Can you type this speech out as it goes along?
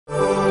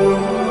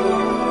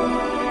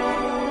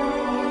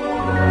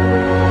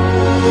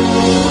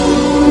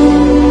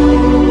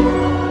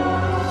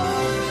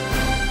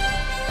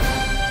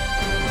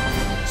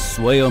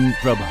Swayam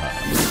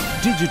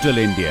Prabha. Digital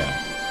India.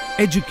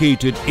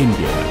 Educated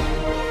India.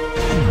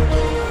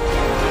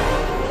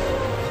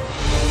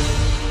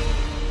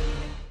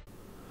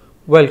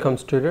 Welcome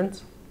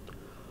students.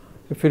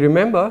 If you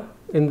remember,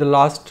 in the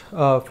last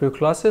few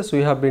classes we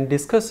have been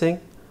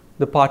discussing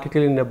the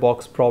particle in a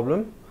box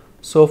problem.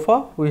 So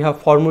far we have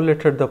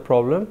formulated the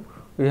problem,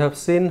 we have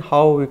seen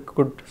how we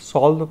could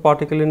solve the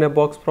particle in a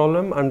box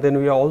problem, and then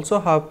we also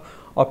have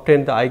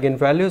obtained the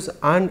eigenvalues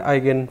and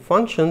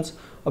eigenfunctions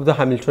of the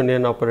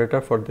Hamiltonian operator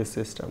for this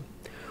system.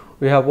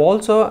 We have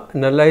also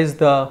analyzed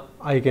the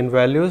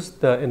eigenvalues,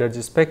 the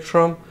energy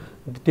spectrum,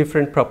 the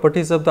different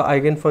properties of the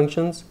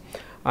eigenfunctions,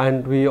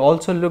 and we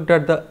also looked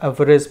at the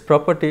average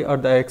property or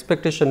the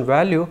expectation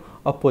value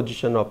of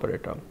position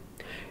operator.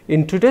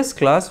 In today's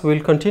class, we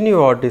will continue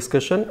our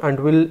discussion and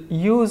we will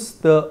use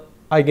the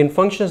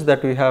eigenfunctions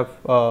that we have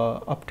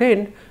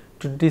obtained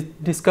to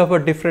discover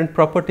different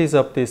properties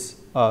of this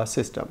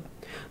system.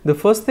 The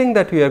first thing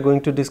that we are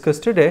going to discuss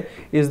today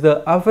is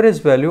the average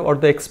value or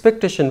the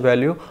expectation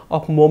value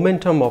of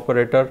momentum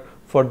operator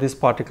for this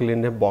particle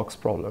in a box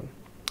problem.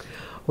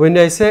 When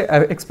I say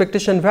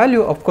expectation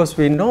value, of course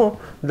we know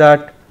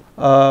that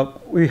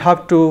we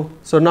have to,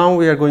 so now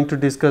we are going to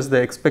discuss the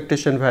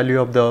expectation value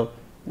of the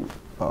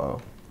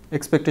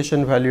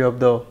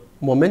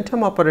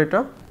momentum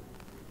operator.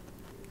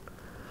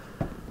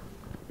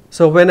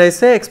 So when I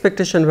say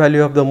expectation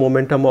value of the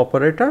momentum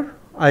operator,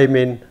 I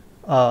mean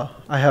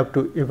I have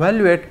to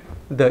evaluate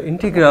the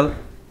integral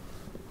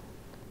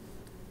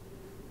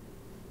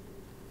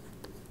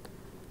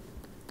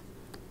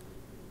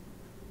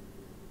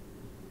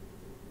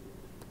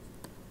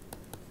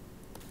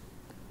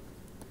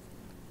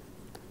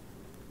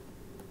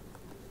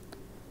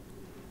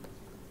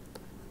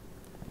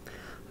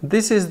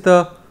this is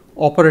the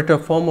operator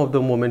form of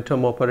the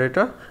momentum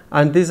operator,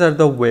 and these are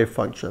the wave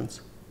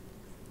functions.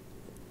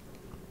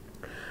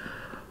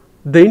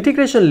 The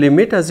integration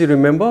limit, as you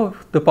remember,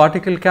 the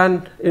particle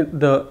can,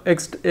 the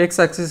x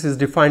axis is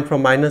defined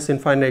from minus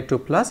infinite to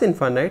plus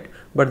infinite,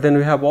 but then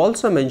we have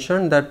also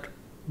mentioned that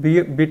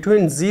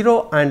between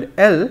 0 and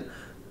L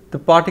the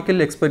particle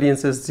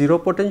experiences 0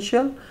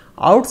 potential.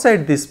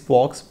 Outside this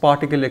box,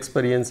 particle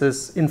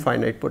experiences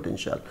infinite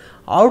potential.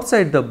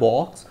 Outside the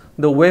box,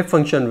 the wave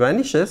function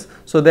vanishes.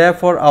 So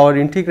therefore our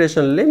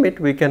integration limit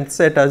we can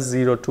set as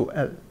 0 to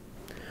L.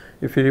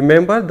 If you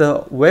remember,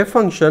 the wave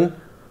function,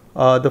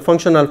 the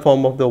functional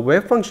form of the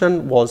wave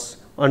function was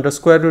under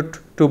square root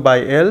 2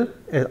 by L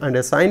and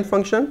a sine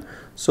function.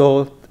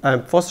 So I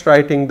am first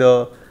writing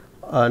the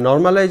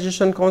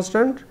normalization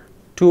constant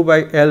 2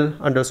 by L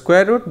under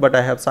square root, but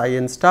I have psi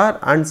n star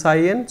and psi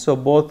n, so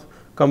both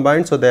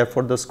combined, so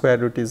therefore the square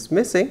root is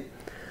missing,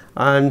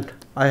 and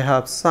I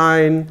have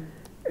sine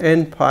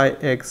n pi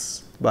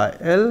x by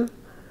L,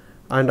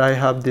 and I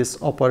have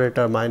this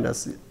operator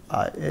minus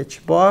I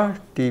h bar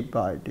d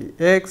by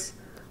dx,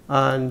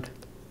 and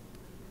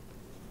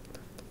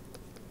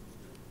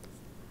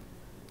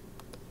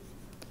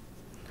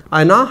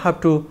I now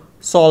have to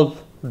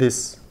solve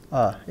this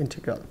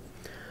integral.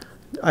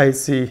 I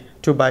see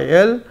 2 by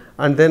L,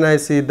 and then I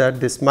see that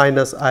this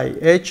minus I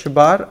h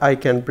bar I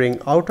can bring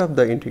out of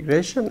the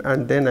integration,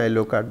 and then I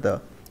look at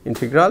the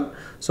integral.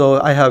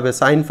 So I have a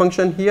sine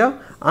function here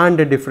and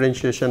a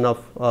differentiation of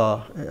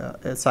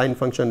a sine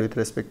function with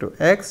respect to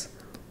x.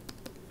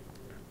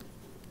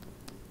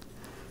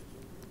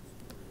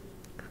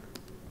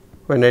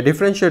 When I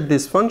differentiate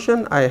this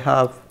function, I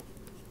have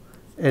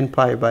n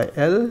pi by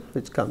L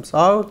which comes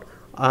out,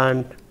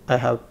 and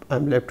I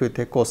am left with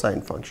a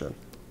cosine function.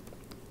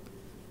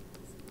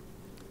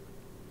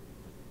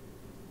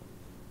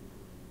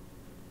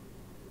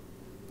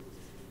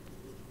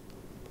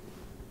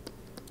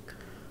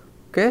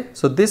 Okay,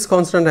 so this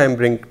constant I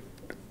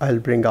will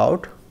bring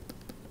out,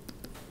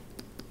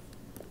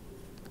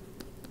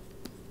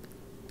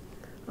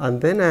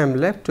 and then I am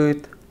left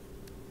with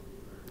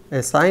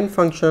a sine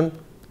function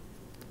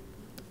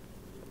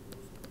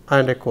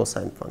and a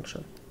cosine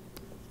function.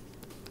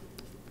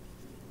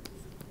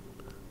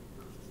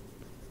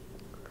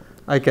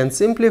 I can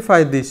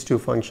simplify these two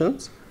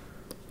functions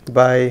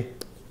by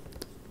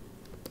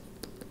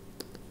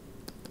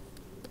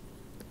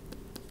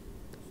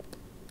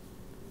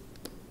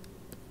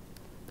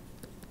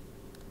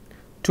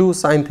two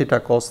sine theta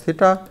cos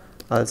theta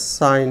as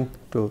sine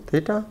 2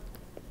 theta,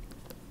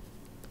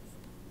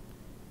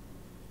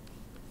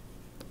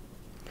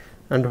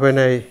 and when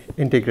I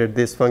integrate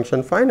this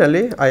function,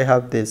 finally I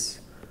have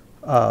these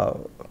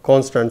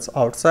constants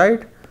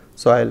outside.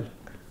 So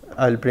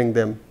I'll bring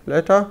them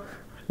later.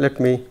 Let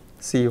me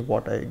see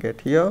what I get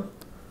here.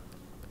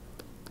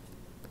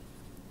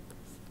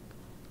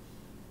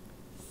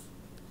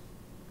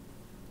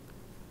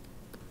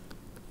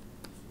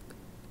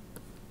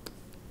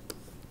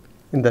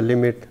 In the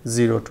limit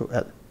 0 to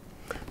L.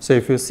 So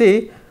if you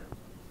see,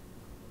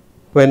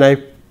 when I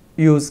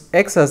use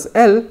x as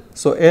L,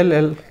 so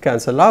L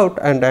cancel out,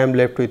 and I am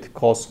left with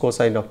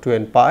cosine of 2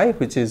 n pi,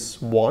 which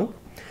is 1.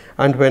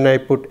 And when I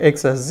put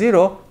x as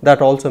 0,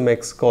 that also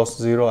makes cos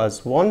 0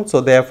 as 1.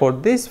 So therefore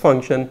this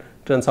function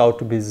turns out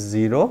to be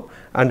 0,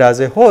 and as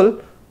a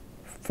whole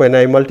when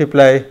I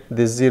multiply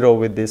this 0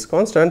 with this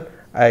constant,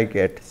 I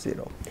get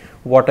 0.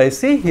 What I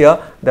see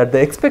here, that the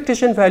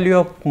expectation value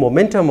of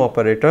momentum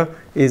operator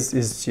is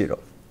 0.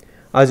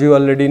 As you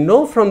already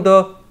know from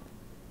the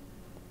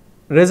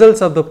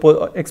results of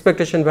the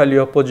expectation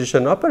value of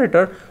position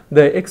operator,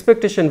 the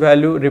expectation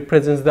value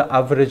represents the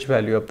average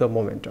value of the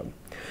momentum.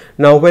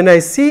 Now, when I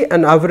see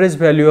an average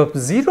value of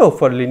 0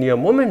 for linear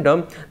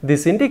momentum,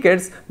 this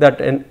indicates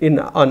that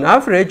on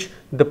average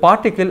the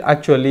particle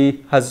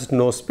actually has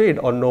no speed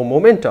or no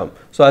momentum.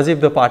 So, as if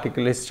the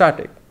particle is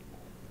static.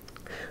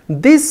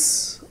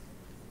 This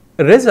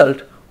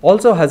result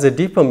also has a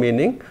deeper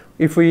meaning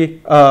if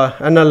we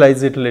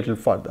analyze it a little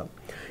further.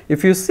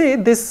 If you see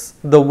this,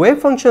 the wave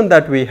function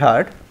that we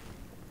had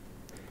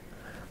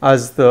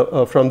as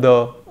the from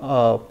the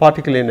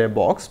particle in a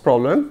box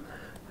problem,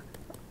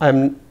 I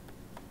am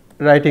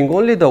writing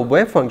only the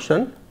wave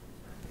function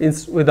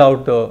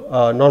without the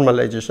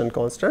normalization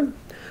constant.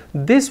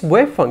 This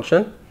wave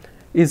function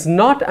is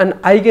not an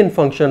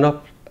eigenfunction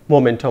of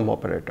momentum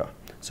operator.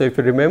 So, if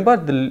you remember,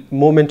 the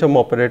momentum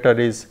operator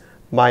is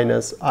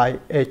minus I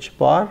h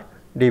bar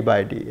d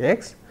by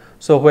dx.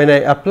 So, when I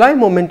apply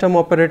momentum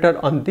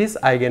operator on this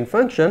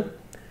eigenfunction,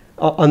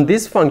 on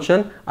this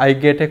function, I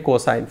get a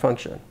cosine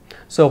function.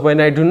 So, when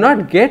I do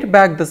not get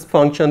back this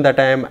function that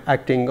I am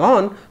acting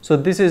on, so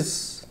this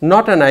is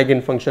not an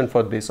eigenfunction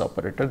for this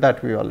operator,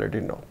 that we already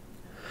know.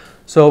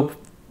 So,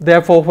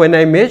 therefore, when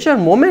I measure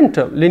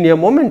momentum, linear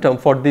momentum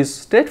for this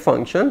state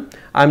function,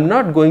 I am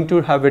not going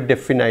to have a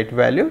definite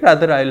value,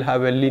 rather I will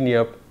have a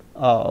linear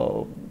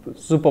a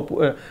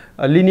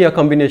linear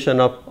combination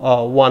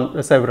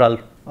of several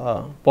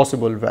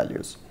possible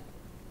values.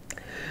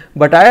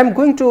 But I am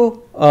going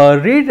to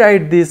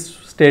rewrite this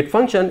state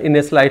function in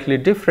a slightly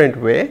different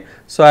way.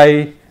 So,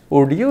 I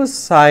would use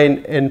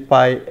sin n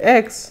pi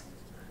x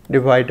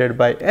divided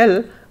by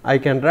L. I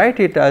can write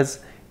it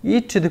as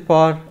e to the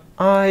power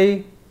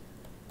I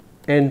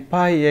n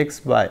pi x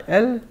by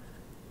L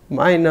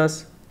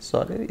minus,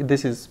 sorry,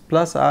 this is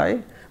plus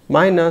I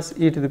minus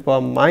e to the power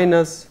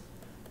minus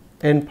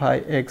n pi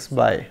x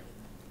by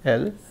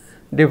L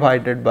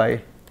divided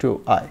by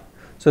 2I.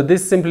 So,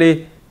 this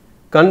simply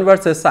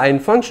converts a sine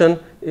function,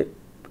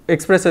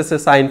 expresses a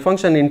sine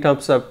function in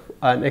terms of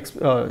an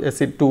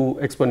two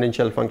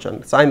exponential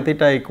function. Sin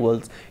theta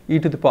equals e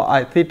to the power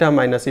I theta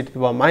minus e to the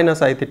power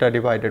minus I theta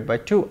divided by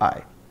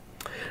 2I.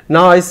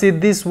 Now, I see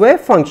this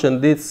wave function,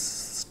 this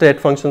state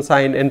function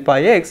sin n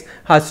pi x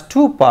has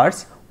two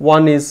parts.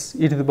 One is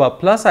e to the power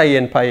plus I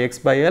n pi x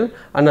by L,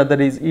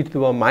 another is e to the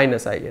power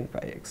minus I n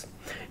pi x.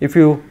 If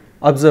you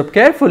observe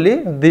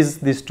carefully,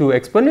 these two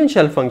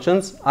exponential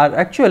functions are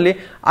actually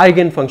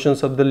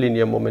eigenfunctions of the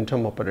linear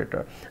momentum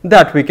operator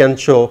that we can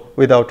show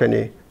without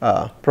any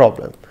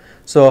problem.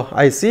 So,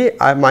 I see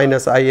I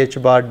minus I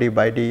h bar d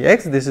by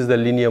dx, this is the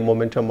linear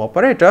momentum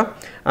operator,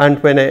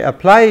 and when I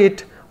apply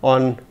it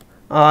on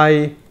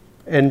I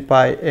n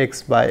pi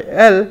x by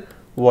L,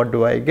 what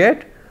do I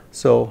get?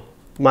 So,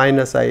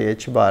 minus I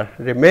h bar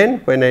remain.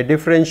 When I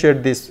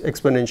differentiate this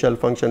exponential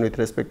function with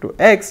respect to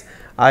x,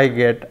 I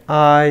get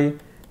I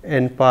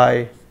n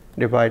pi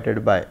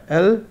divided by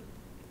L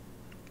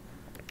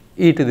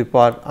e to the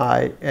power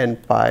I n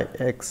pi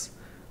x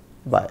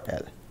by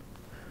L.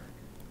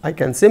 I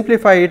can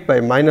simplify it by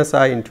minus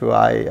I into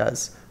I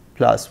as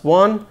plus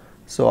 1.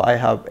 So, I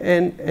have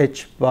n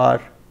h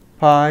bar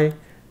pi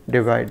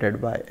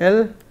divided by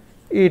L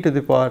e to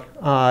the power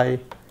I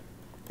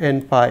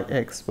n pi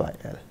x by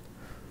L.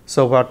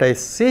 So, what I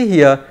see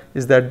here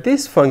is that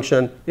this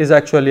function is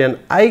actually an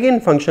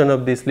eigenfunction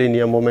of this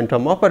linear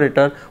momentum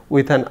operator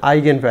with an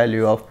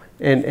eigenvalue of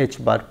n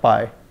h bar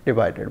pi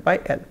divided by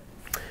L.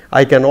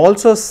 I can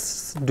also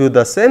do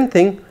the same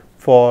thing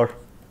for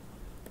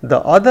the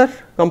other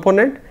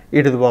component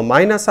e to the power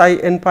minus I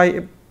n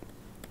pi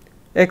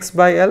x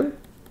by L,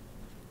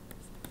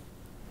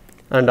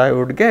 and I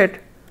would get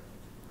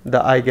the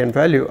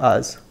eigenvalue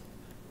as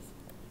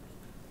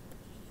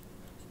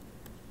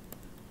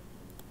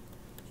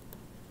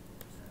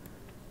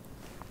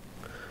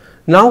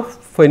now.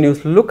 When you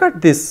look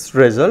at this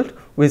result,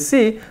 we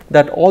see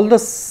that all the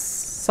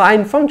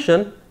sine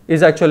function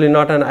is actually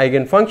not an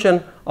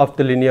eigenfunction of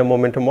the linear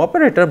momentum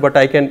operator, but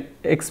I can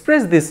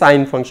express this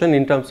sine function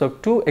in terms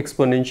of two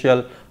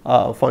exponential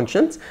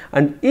functions,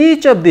 and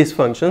each of these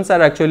functions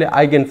are actually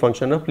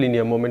eigenfunction of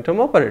linear momentum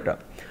operator.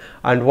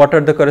 And what are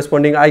the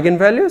corresponding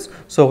eigenvalues?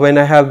 So, when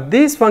I have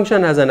this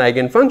function as an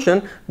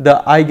eigenfunction,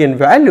 the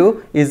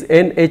eigenvalue is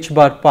n h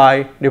bar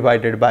pi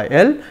divided by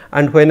L,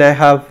 and when I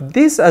have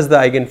this as the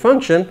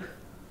eigenfunction,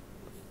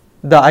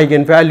 the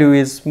eigenvalue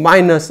is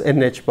minus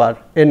n h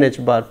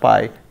bar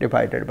pi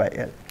divided by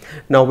L.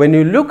 Now, when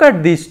you look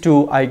at these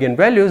two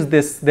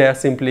eigenvalues, they are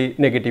simply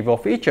negative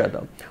of each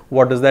other.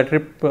 What does that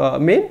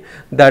mean?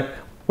 That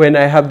when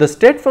I have the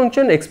state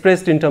function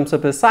expressed in terms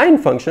of a sine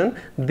function,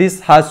 this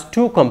has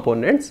two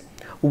components.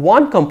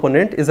 One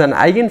component is an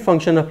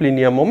eigenfunction of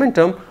linear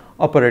momentum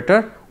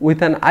operator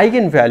with an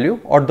eigenvalue,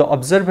 or the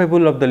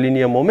observable of the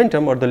linear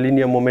momentum or the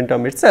linear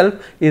momentum itself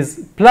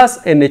is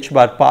plus n h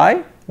bar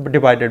pi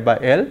divided by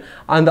L,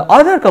 and the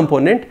other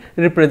component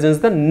represents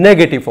the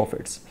negative of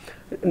its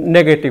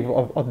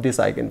of this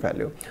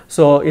eigenvalue.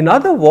 So, in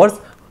other words,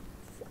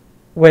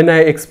 when I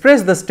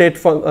express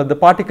the the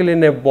particle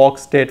in a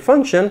box state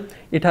function,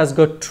 it has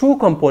got two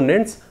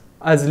components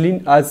as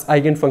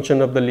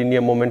eigenfunction of the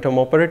linear momentum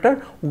operator.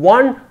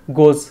 One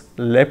goes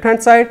left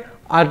hand side,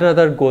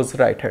 another goes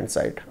right hand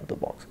side of the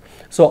box.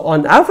 So,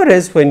 on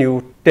average, when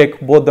you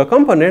take both the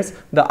components,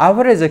 the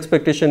average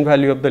expectation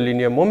value of the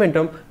linear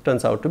momentum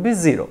turns out to be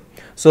 0.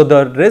 So,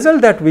 the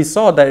result that we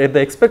saw, that if the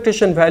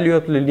expectation value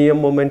of linear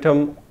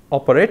momentum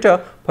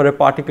operator for a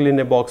particle in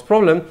a box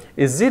problem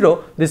is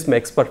 0, this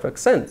makes perfect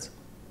sense.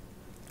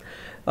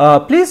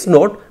 Please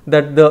note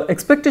that the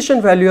expectation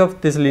value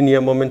of this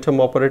linear momentum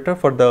operator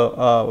for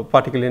the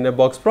particle in a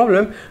box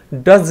problem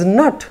does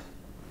not,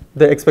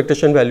 the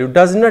expectation value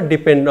does not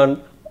depend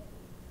on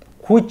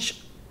which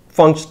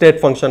state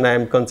function I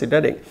am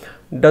considering.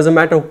 Does not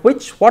matter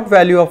what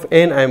value of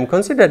n I am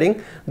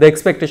considering, the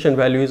expectation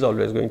value is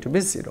always going to be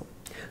 0.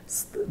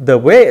 The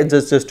way,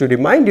 just to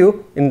remind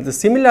you, in the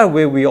similar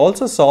way we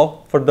also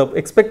saw for the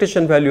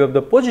expectation value of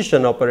the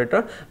position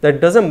operator,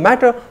 that does not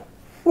matter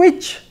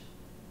which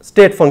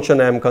state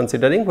function I am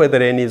considering,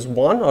 whether n is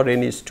 1 or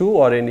n is 2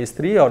 or n is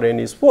 3 or n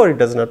is 4, it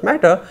does not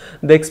matter.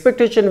 The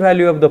expectation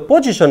value of the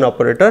position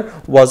operator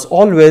was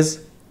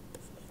always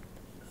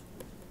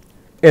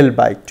L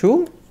by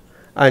 2,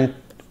 and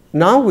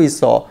now we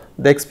saw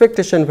the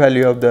expectation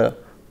value of the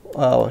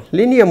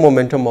linear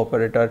momentum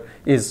operator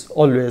is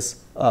always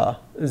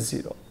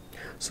 0.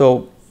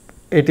 So,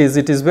 it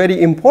is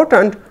very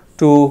important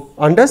to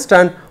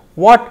understand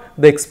what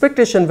the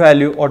expectation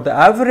value or the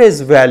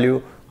average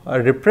value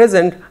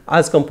represent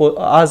as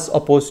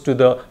opposed to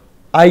the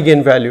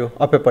eigenvalue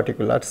of a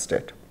particular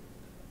state.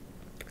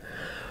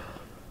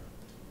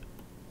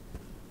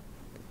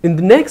 In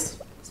the next,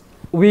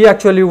 we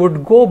actually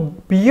would go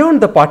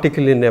beyond the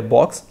particle in a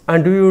box,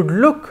 and we would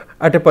look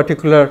at a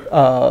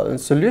particular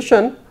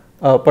solution,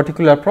 a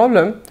particular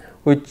problem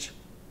which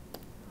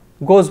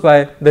goes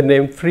by the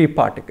name free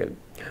particle.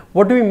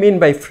 What do we mean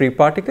by free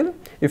particle?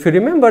 If you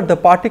remember, the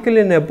particle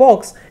in a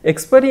box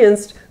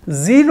experienced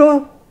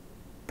 0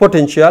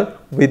 potential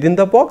within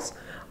the box,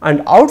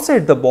 and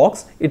outside the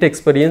box it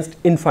experienced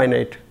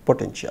infinite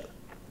potential.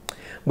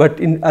 But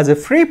as a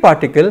free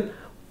particle,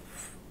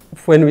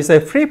 when we say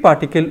free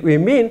particle, we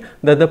mean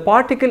that the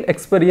particle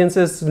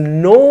experiences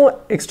no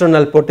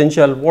external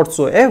potential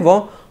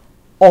whatsoever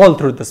all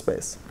through the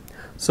space.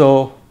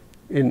 So,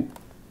 in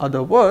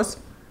other words,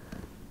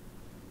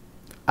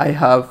 I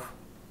have,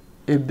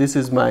 if this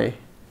is my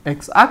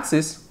x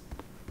axis,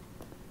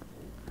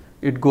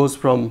 it goes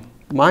from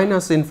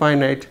minus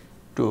infinite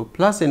to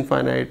plus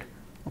infinite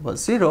over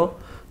 0.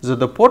 So,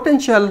 the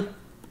potential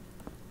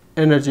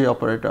energy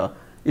operator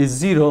is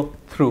 0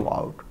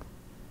 throughout.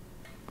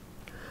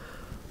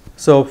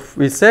 So,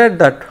 we said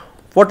that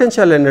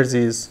potential energy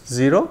is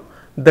 0,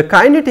 the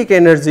kinetic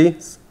energy,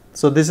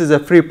 so this is a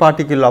free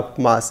particle of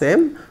mass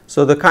m.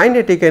 So, the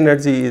kinetic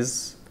energy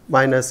is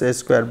minus a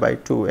square by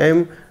 2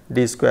 m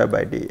d square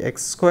by dx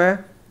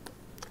square.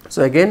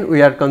 So, again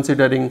we are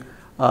considering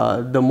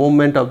the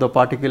movement of the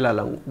particle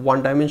along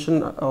one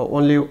dimension,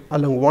 only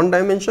along one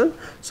dimension.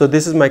 So,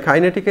 this is my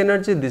kinetic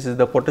energy, this is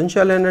the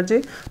potential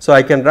energy. So,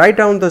 I can write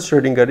down the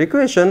Schrodinger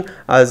equation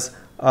as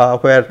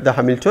where the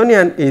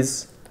Hamiltonian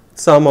is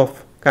sum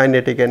of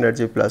kinetic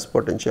energy plus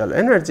potential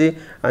energy,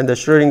 and the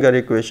Schrodinger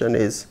equation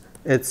is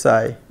H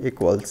psi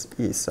equals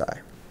E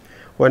psi.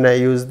 When I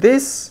use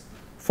this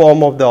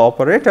form of the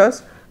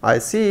operators, I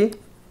see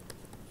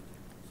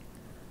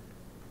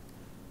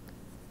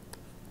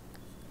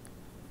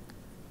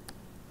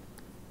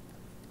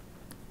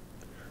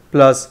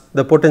plus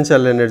the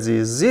potential energy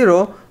is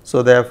 0.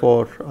 So,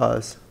 therefore,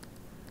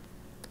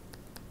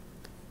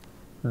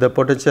 the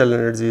potential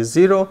energy is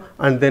 0,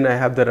 and then I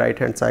have the right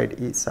hand side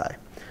E psi.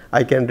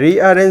 I can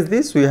rearrange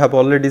this. We have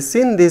already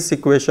seen this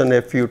equation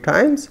a few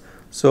times.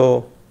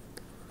 So,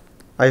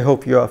 I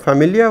hope you are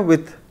familiar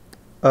with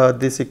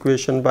this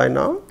equation by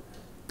now.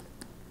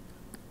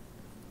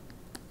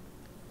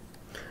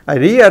 I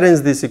rearrange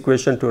this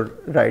equation to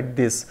write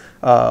this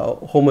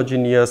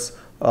homogeneous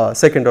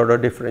second order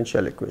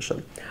differential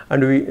equation,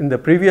 and we in the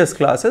previous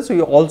classes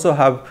we also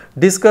have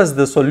discussed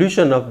the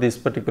solution of this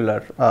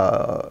particular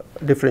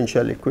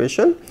differential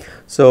equation.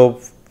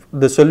 So,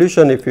 the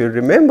solution, if you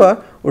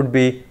remember, would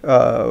be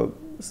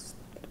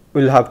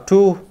we will have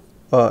two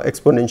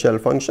exponential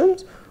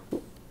functions,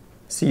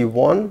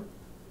 C1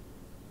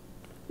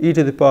 e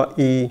to the power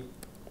e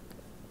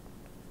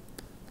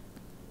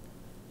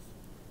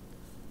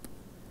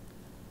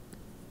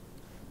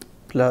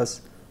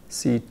plus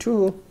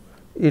C2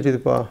 e to the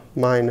power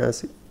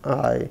minus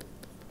I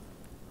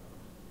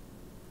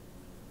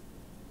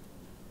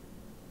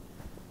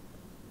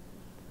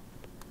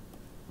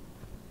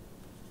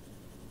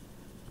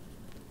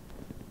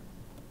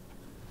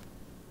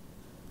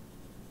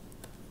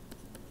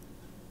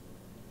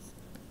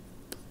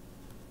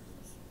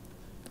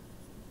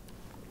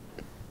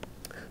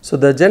So,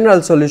 the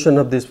general solution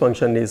of this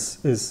function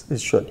is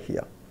shown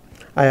here.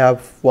 I have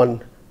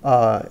one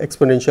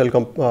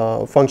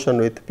exponential function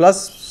with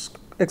plus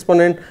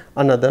exponent,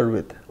 another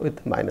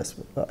with minus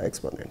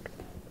exponent.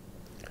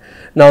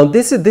 Now,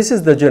 this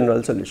is the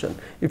general solution.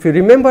 If you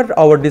remember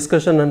our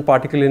discussion on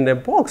particle in a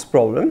box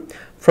problem,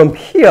 from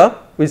here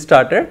we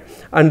started,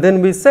 and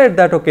then we said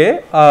that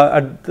okay,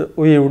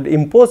 we would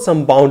impose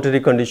some boundary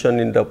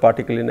condition in the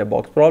particle in a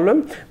box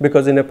problem,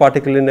 because in a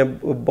particle in a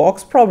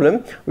box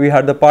problem we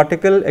had the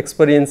particle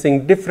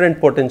experiencing different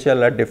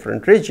potential at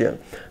different region.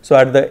 So,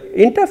 at the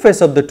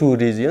interface of the two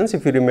regions,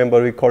 if you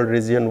remember, we called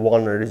region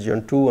 1 and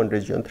region 2 and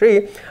region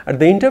 3. At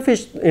the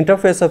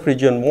interface of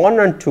region 1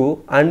 and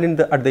 2 and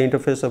at the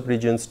interface of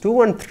regions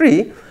 2 and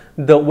 3,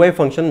 the wave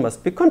function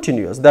must be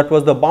continuous. That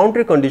was the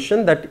boundary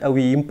condition that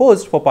we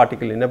imposed for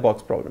particle in a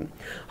box problem.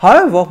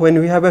 However, when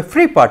we have a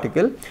free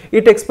particle,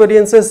 it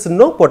experiences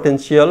no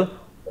potential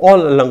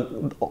all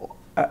along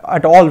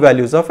at all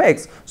values of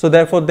x. So,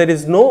 therefore, there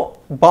is no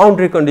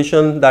boundary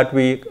condition that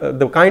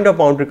the kind of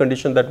boundary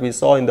condition that we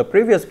saw in the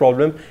previous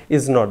problem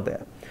is not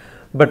there.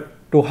 But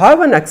to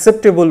have an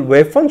acceptable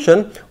wave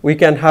function, we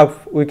can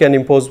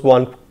impose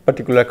one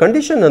particular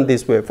condition on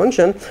this wave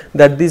function,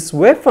 that this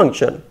wave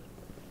function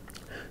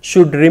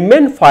should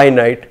remain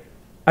finite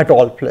at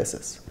all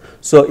places.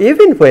 So,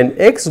 even when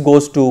x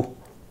goes to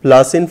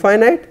plus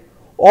infinite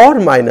or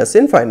minus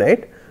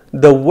infinite,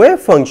 the wave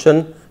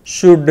function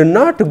should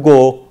not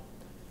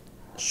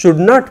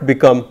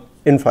become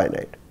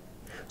infinite.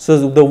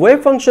 So, the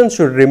wave function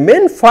should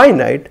remain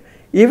finite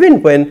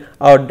even when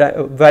our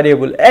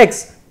variable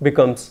x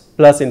becomes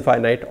plus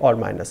infinite or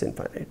minus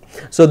infinite.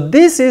 So,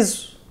 this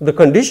is the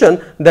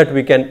condition that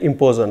we can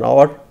impose on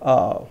our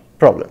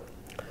problem.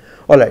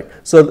 Alright.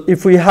 So,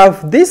 if we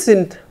have this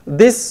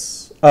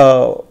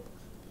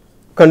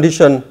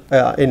condition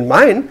in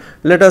mind,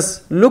 let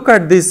us look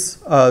at this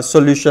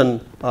solution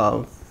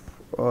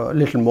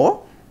little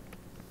more.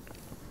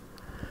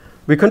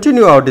 We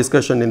continue our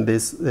discussion in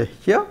this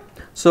here.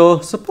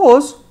 So,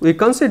 suppose we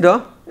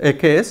consider a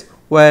case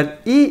where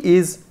E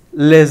is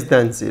less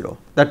than 0,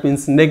 that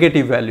means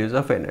negative values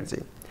of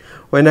energy.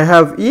 When I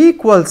have E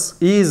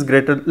is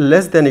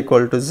less than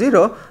equal to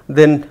 0,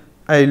 then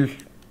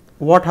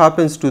what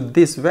happens to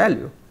this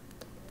value?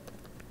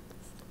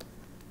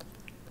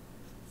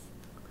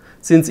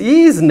 Since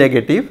E is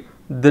negative,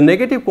 the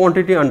negative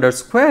quantity under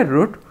square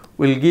root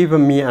will give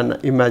me an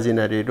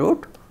imaginary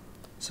root.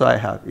 So, I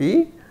have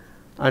E,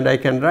 and I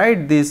can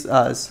write this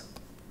as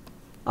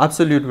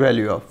absolute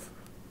value of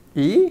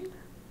E,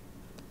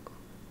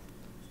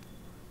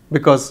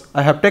 because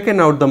I have taken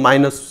out the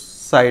minus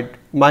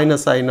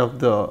sign of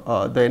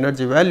the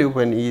energy value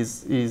when E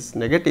is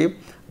negative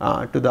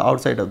to the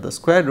outside of the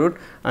square root,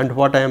 and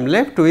what I am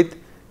left with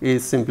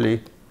is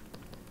simply.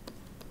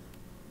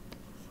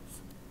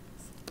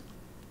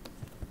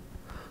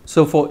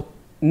 So, for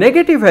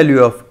negative value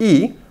of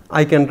E,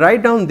 I can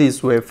write down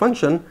this wave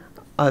function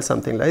as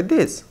something like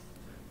this,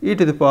 e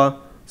to the power.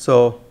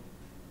 So,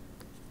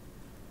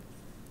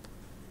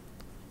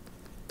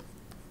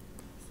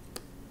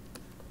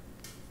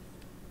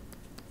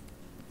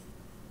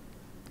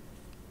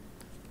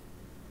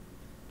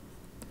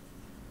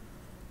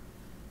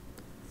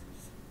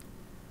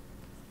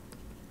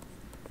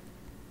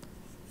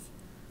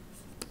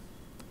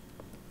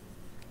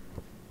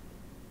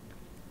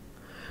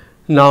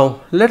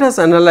 now, let us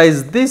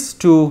analyze these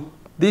two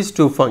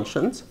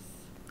functions.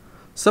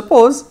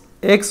 Suppose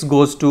x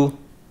goes to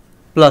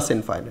plus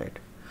infinite.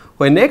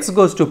 When x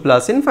goes to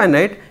plus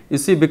infinite, you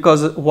see,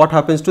 because what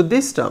happens to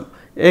this term?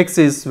 X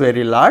is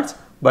very large,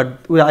 but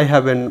I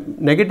have a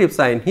negative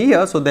sign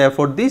here. So,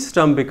 therefore, this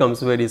term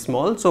becomes very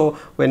small. So,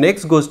 when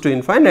x goes to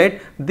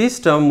infinite, this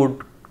term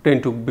would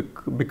tend to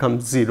become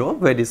 0,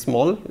 very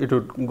small, it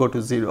would go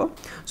to 0.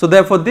 So,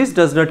 therefore, this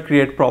does not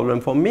create problem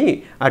for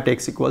me at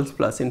x equals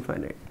plus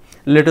infinite.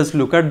 Let us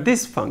look at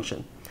this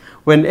function.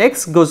 When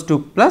x goes to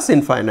plus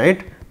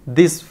infinite,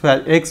 this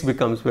x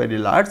becomes very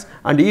large,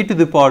 and e to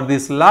the power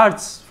this large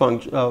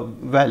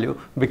value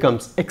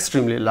becomes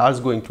extremely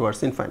large going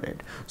towards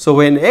infinite. So,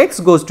 when x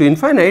goes to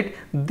infinite,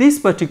 this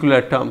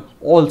particular term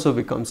also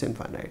becomes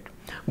infinite.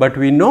 But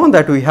we know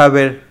that we have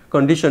a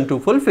condition to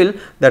fulfill,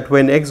 that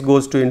when x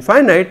goes to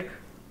infinite,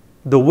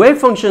 the wave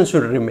function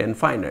should remain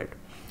finite.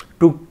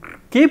 To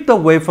keep the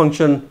wave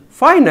function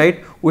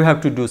finite, we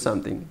have to do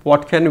something.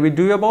 What can we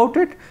do about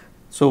it?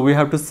 So, we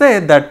have to say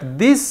that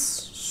this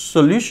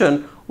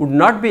solution would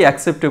not be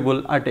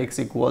acceptable at x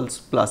equals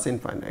plus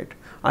infinite,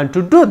 and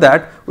to do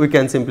that we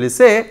can simply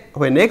say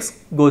when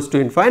x goes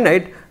to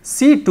infinite,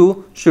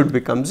 C2 should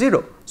become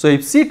 0. So,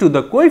 if C2,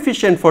 the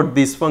coefficient for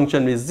this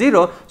function is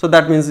 0, so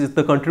that means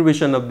the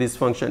contribution of this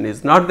function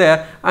is not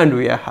there, and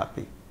we are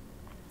happy.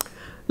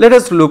 Let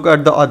us look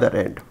at the other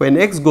end, when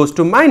x goes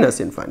to minus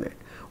infinite.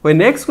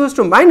 When x goes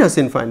to minus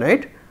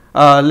infinite,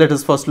 let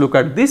us first look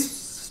at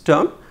this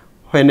term.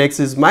 When x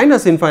is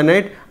minus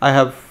infinite, I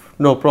have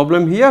no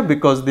problem here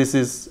because this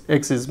is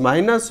x is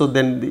minus. So,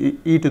 then the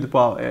e to the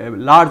power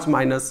large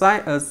minus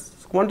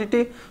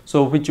quantity,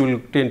 so which will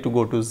tend to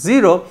go to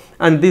 0,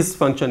 and this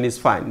function is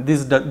fine.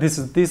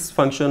 This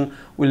function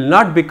will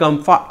not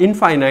become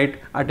infinite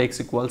at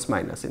x equals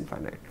minus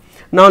infinite.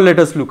 Now let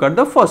us look at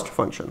the first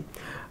function.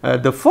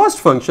 The first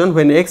function,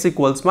 when x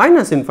equals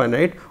minus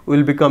infinite,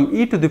 will become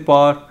e to the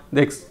power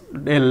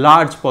a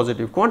large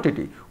positive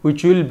quantity,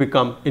 which will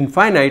become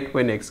infinite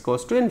when x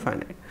goes to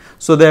infinite.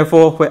 So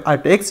therefore,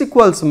 at x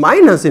equals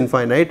minus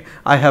infinite,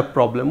 I have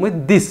problem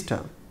with this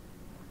term.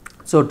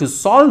 So to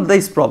solve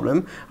this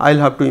problem, I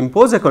will have to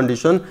impose a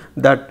condition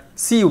that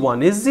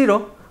C1 is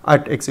 0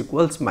 at x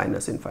equals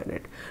minus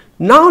infinite.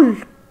 Now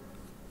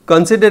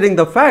considering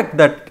the fact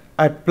that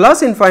at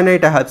plus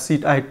infinite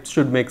I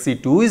should make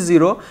C2 is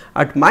 0,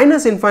 at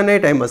minus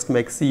infinite I must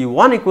make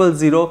C1 equals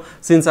 0,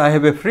 since I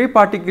have a free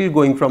particle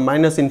going from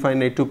minus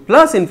infinite to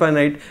plus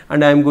infinite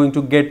and I am going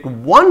to get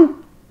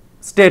one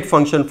state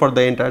function for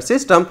the entire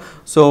system.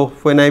 So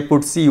when I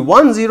put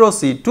C1 0,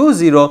 C2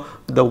 0,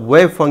 the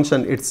wave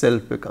function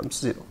itself becomes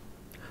 0.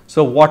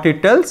 So what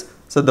it tells?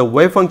 So the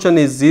wave function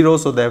is 0,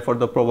 so therefore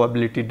the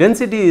probability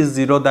density is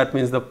 0, that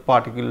means the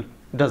particle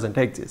does not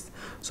exist.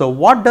 So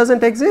what does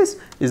not exist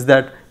is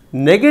that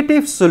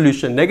negative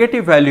solution,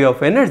 negative value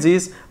of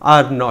energies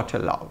are not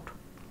allowed.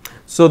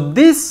 So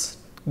this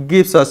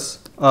gives us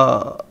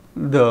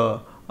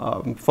for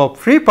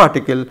free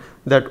particle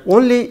that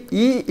only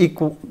E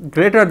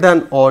greater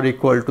than or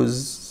equal to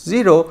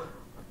 0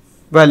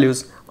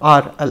 values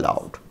are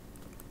allowed.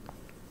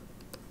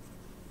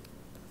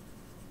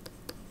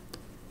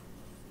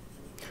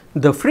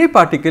 The free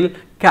particle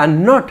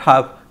cannot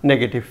have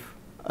negative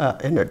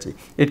energy.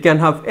 It can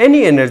have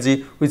any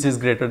energy which is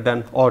greater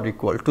than or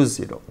equal to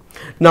 0.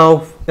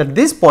 Now at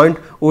this point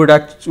we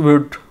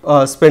would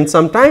spend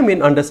some time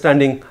in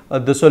understanding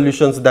the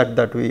solutions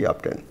that we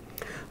obtain.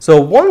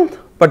 So one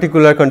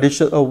particular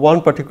condition,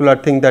 one particular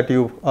thing that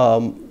you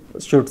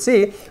should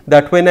see,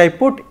 that when I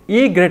put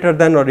E greater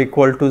than or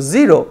equal to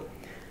 0,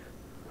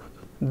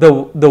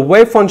 the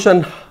wave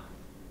function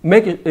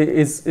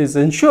is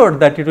ensured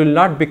that it will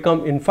not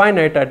become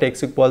infinite at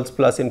x equals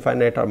plus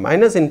infinite or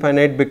minus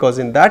infinite, because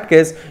in that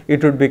case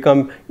it would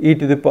become e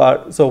to the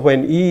power. So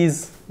when E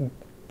is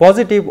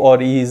positive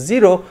or E is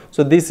 0,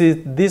 so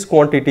this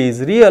quantity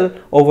is real,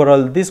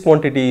 overall this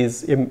quantity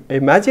is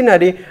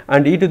imaginary,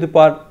 and e to the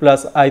power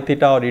plus I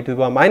theta or e to the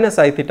power minus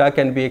I theta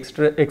can be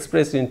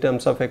expressed in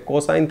terms of a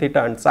cosine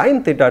theta and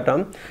sine theta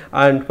term.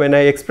 And when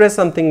I express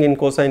something in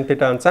cosine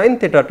theta and sine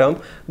theta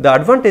term, the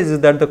advantage is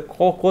that the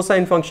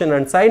cosine function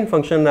and sine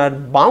function are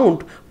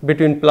bound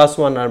between plus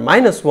 1 or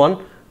minus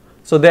 1,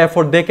 so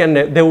therefore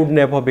they would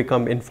never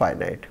become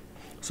infinite.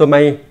 So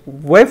my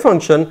wave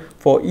function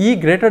for E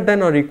greater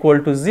than or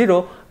equal to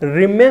 0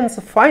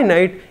 remains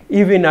finite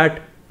even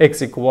at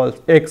x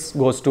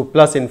goes to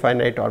plus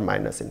infinite or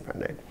minus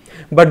infinite.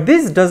 But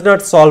this does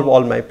not solve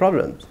all my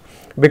problems,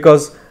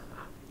 because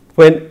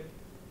when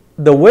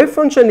the wave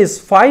function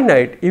is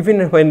finite,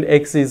 even when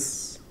x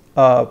is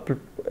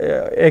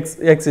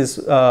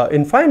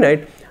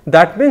infinite,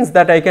 that means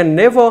that I can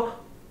never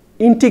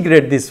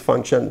integrate this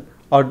function,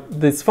 or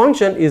this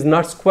function is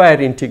not square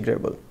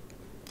integrable.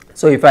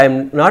 So if I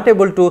am not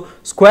able to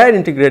square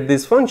integrate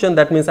this function,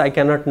 that means I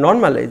cannot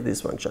normalize this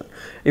function.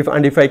 If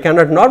I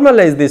cannot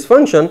normalize this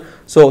function,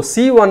 so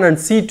C1 and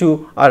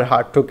C2 are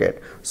hard to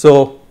get.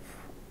 So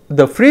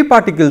the free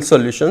particle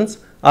solutions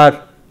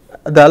are,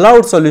 the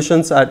allowed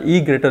solutions are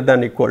E greater than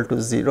or equal to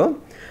 0,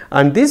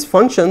 and these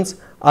functions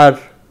are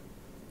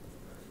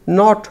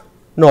not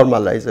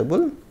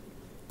normalizable.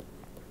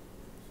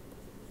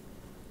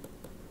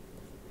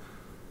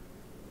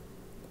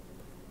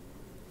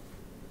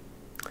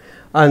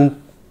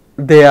 And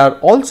they are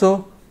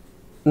also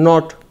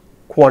not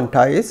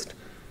quantized,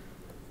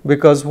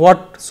 because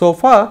what so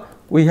far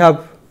we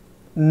have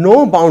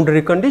no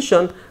boundary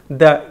condition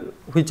that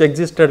which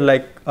existed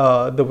like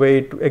the way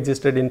it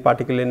existed in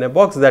particle in a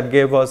box, that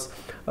gave us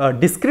a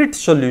discrete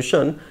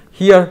solution.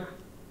 Here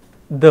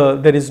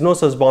there is no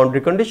such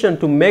boundary condition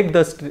to make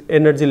the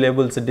energy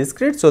levels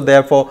discrete. So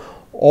therefore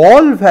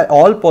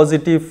all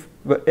positive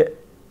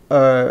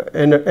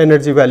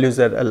energy values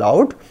are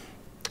allowed.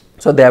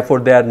 So therefore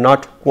they are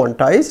not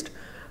quantized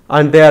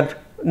and they are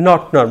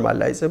not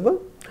normalizable.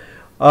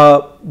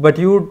 But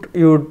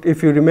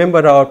if you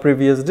remember our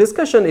previous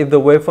discussion, if the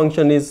wave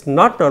function is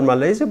not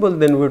normalizable,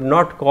 then we would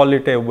not call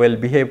it a well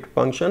behaved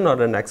function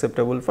or an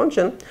acceptable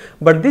function.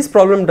 But this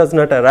problem does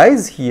not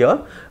arise here,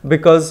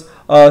 because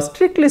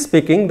strictly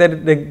speaking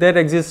there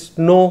exists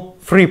no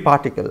free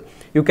particle.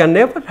 You can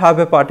never have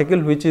a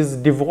particle which is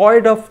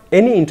devoid of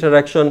any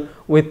interaction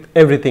with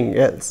everything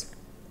else.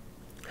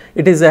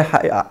 It is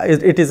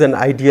an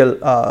ideal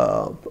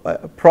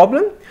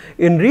problem.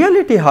 In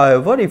reality,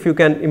 however, if you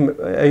can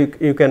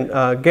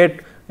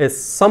get a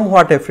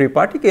somewhat a free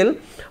particle,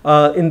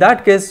 in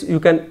that case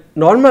you can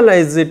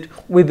normalize it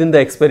within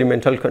the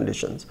experimental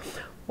conditions.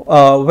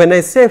 When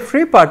I say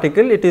free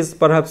particle, it is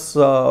perhaps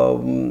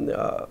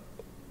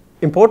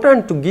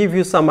important to give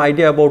you some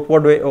idea about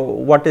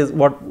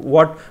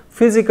what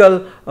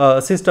physical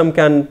system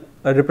can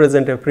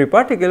represent a free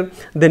particle,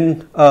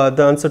 then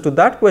the answer to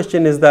that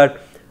question is that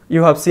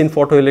you have seen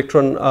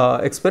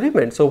photoelectron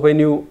experiment. So, when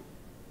you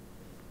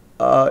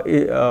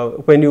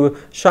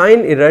shine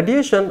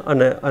irradiation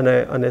on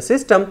a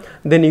system,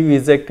 then you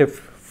eject a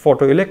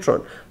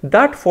photoelectron.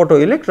 That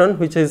photoelectron,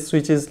 which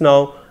is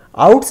now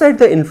outside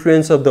the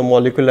influence of the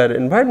molecular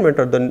environment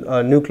or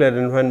the nuclear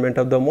environment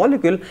of the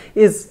molecule,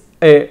 is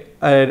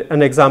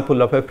an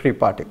example of a free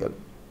particle,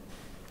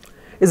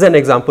 is an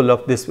example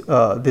of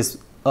this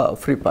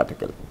free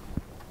particle.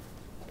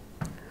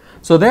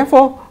 So,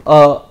 therefore,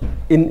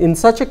 in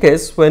such a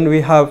case, when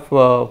we have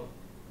a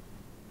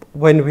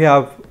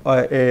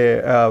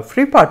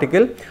free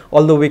particle,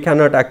 although we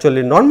cannot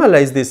actually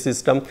normalize this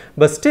system,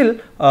 but still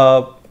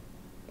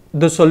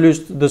the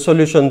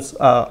solutions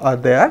are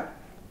there.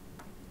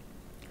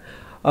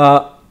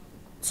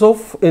 So,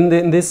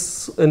 in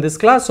this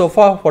class, so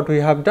far what we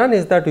have done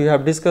is that we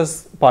have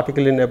discussed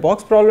particle in a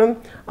box problem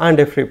and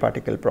a free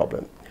particle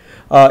problem.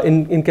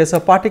 In case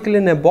of particle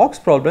in a box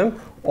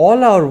problem,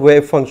 all our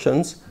wave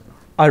functions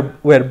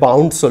were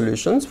bound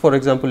solutions. For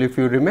example, if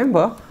you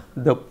remember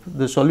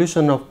the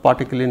solution of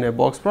particle in a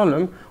box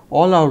problem,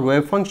 all our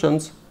wave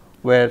functions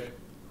were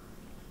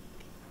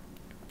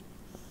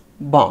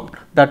bound.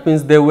 That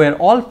means they were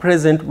all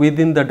present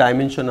within the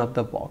dimension of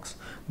the box.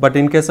 But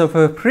in case of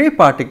a free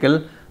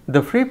particle,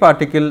 the free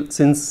particle,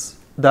 since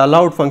the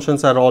allowed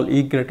functions are all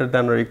e greater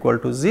than or equal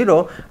to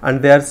 0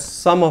 and they are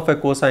sum of a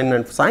cosine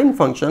and sine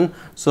function,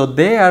 so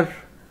they are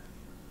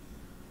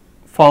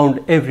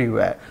found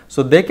everywhere.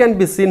 So, they can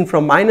be seen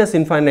from minus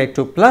infinite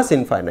to plus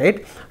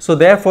infinite. So,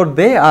 therefore,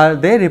 they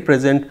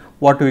represent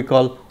what we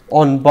call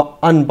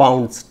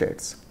unbound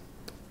states.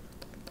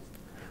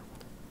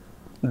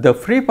 The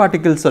free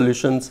particle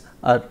solutions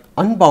are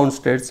unbound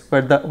states,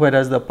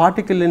 whereas the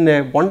particle in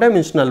a one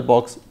dimensional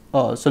box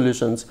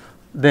solutions,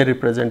 they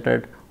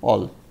represented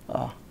all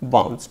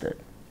bound state.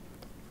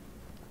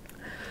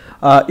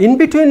 In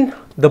between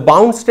the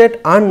bound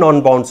state and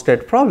non-bound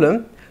state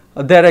problem,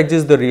 there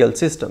exist the real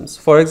systems.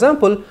 For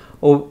example,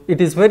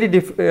 it is very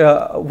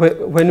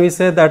when we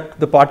say that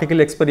the particle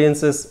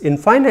experiences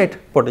infinite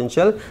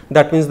potential,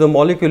 that means the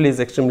molecule is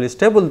extremely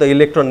stable, the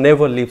electron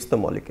never leaves the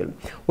molecule.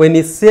 When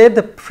you say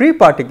the free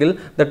particle,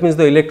 that means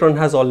the electron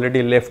has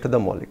already left the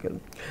molecule.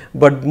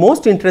 But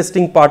most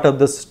interesting part of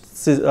the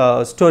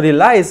story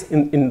lies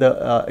in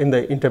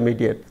the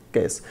intermediate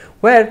case,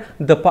 where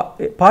the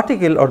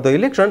particle or the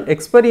electron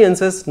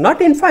experiences not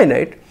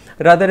infinite,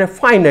 rather a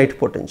finite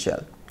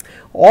potential.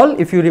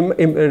 If you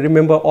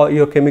remember all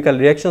your chemical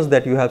reactions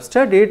that you have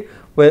studied,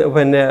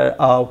 when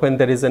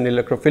there is an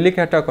electrophilic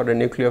attack or a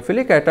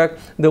nucleophilic attack,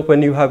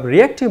 when you have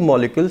reactive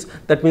molecules,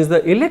 that means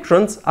the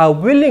electrons are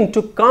willing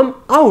to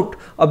come out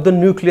of the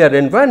nuclear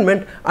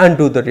environment and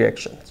do the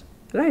reactions,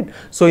 right.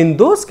 So, in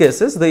those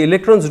cases, the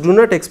electrons do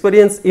not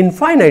experience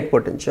infinite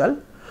potential,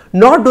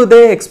 nor do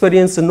they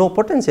experience no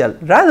potential,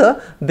 rather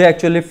they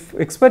actually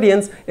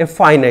experience a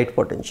finite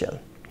potential.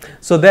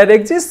 So, there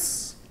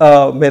exists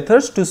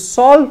methods to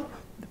solve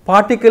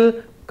particle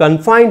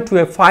confined to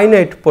a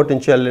finite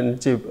potential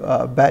energy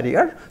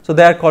barrier. So,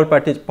 they are called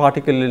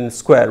particle in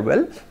square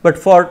well, but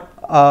for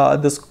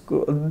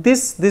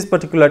this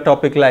particular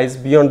topic lies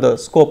beyond the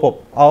scope of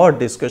our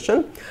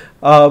discussion.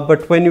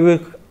 But when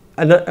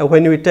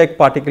we take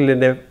particle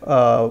in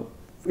a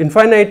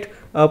infinite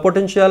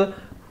potential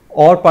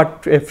or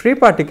a free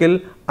particle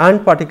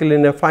and particle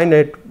in a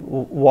finite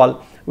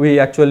wall, we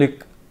actually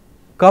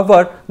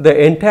cover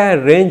the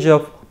entire range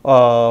of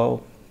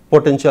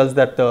potentials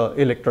that the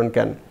electron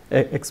can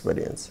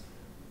experience.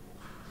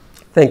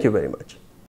 Thank you very much.